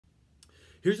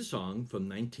Here's a song from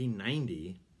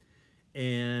 1990,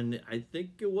 and I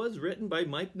think it was written by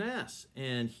Mike Ness,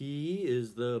 and he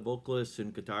is the vocalist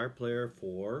and guitar player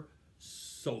for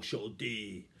Social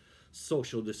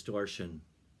Distortion.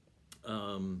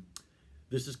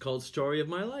 This is called Story of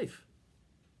My Life.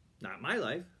 Not my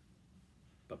life,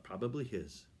 but probably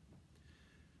his.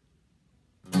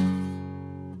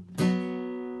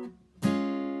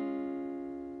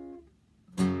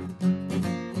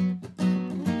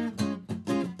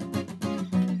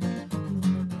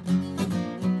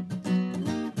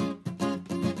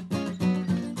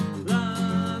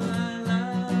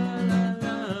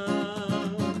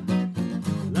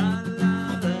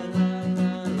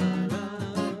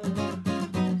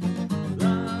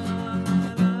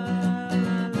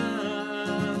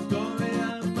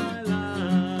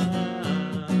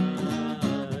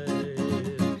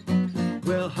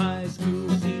 Well, high school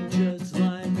seemed just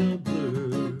like a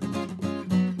blur.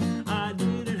 I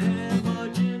didn't have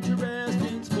much interest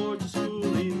in sports or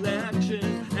school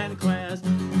elections, and in class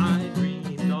I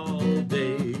dreamed all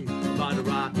day about a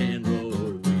rock and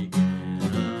roll weekend.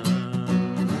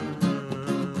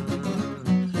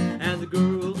 And the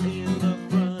girl in the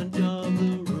front of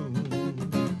the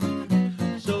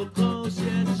room, so close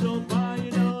yet so far,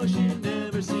 you know, she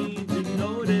never seemed to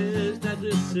notice that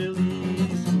this silly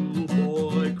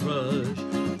crush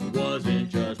wasn't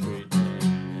just pretend.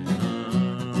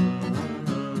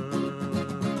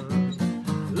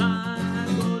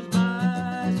 Life goes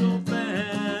by so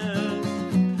fast,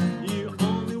 you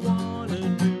only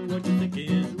wanna do what you think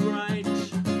is right.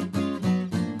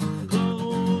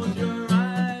 Close your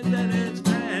eyes and it's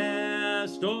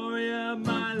past. Story of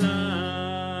my life.